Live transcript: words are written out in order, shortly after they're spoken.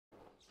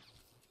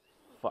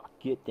fuck,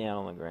 get down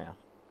on the ground.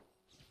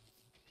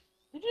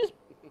 Did you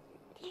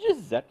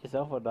just zap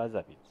yourself or did I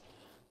zap you?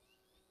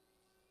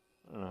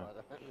 I don't know. I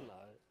don't know.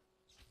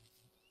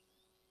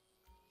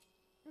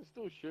 I can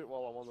still shoot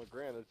while I'm on the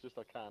ground, it's just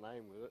I can't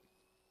aim with it.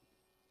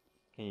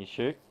 Can you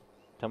shoot?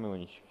 Tell me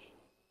when you shoot.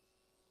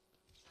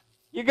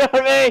 You got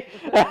me!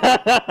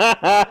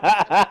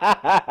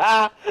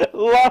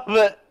 Love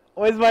it!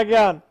 Where's my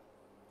gun?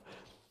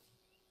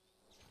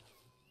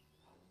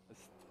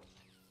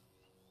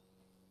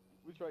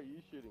 Which way are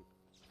you shooting?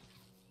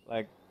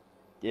 Like,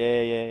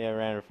 yeah,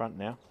 around the front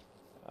now.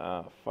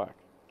 Oh, fuck.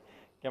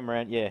 Come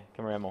around, yeah,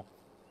 come around more.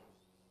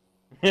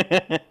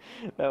 That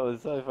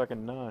was so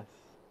fucking nice.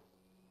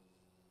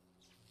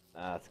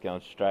 It's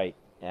going straight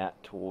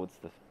out towards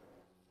the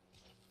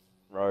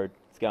road.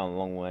 It's going a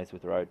long ways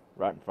with the road,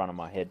 right in front of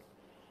my head.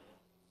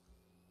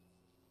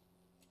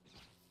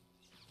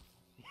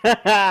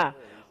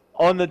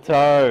 On the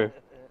toe.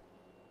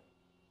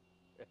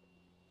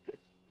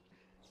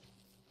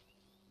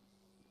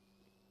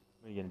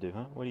 What are you gonna do,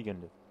 huh? What are you gonna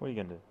do? What are you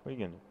gonna do? What are you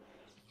gonna do?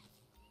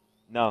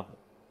 No,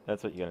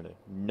 that's what you're gonna do.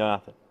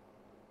 Nothing.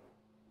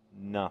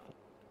 Nothing.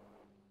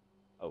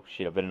 Oh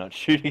shit, I better not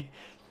shoot you.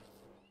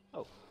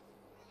 Oh.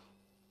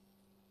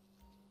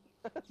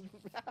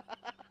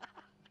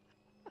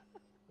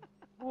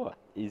 What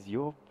is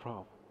your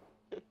problem?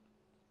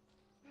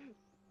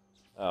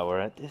 Oh,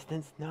 we're at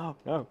distance? No,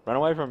 no, run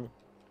away from me.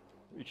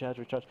 Recharge,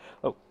 recharge.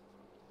 Oh.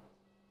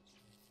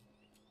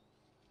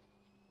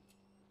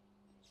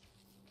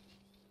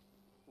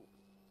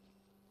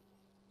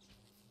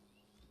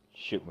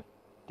 Shoot me.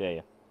 Dare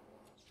ya.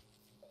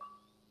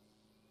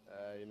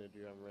 You know, do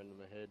you have a random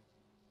ahead?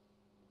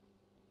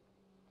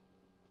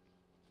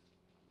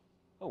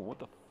 Oh, what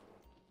the f-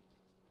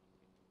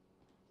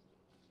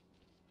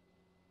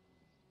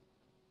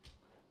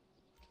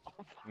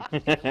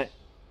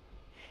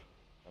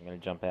 I'm gonna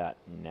jump out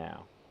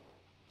now.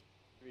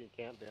 Give me a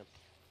countdown.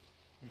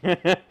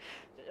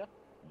 Yeah?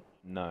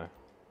 No.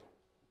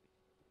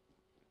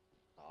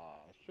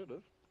 I should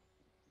have.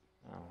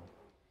 Oh.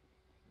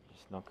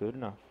 Just not good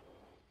enough.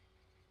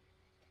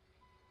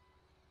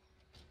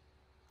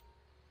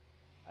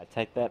 I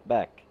take that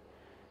back.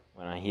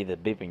 When I hear the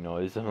beeping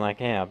noise, I'm like,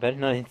 hey, I better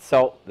not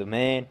insult the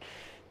man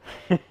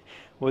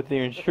with the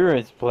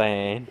insurance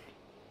plan.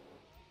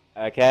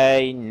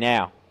 Okay,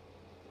 now.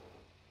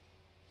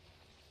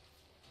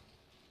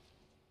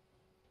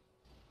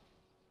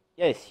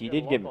 Yes, you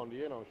did get me.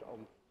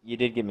 You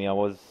did get me. I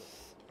was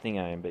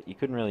thinking, but you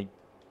couldn't really,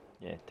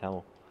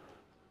 tell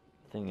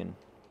thinking.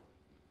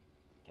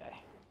 Okay.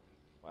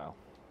 Wow.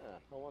 Yeah,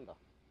 no wonder.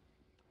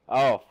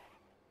 Oh.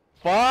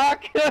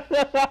 Fuck!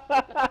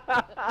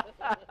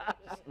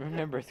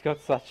 Remember, it's got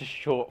such a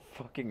short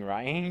fucking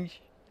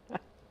range.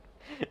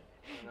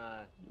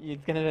 No.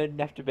 It's gonna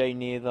have to be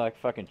near the, like,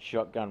 fucking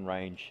shotgun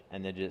range,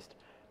 and then just,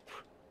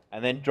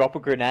 and then drop a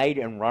grenade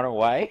and run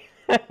away.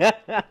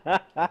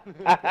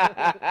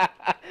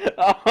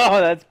 Oh,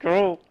 that's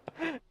cool.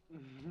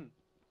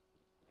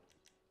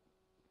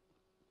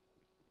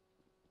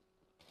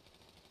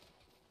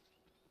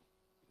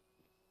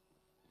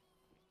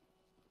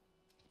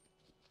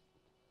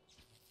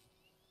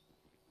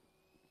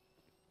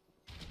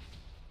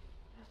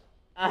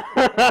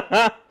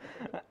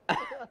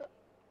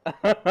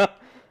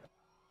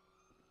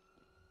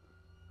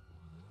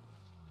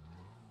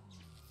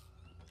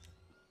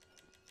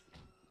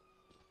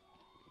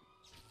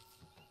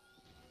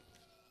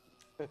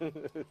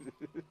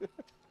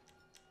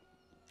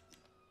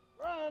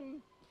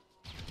 Run!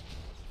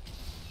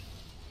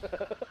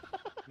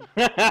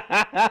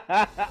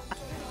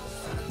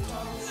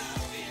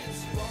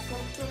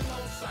 Welcome to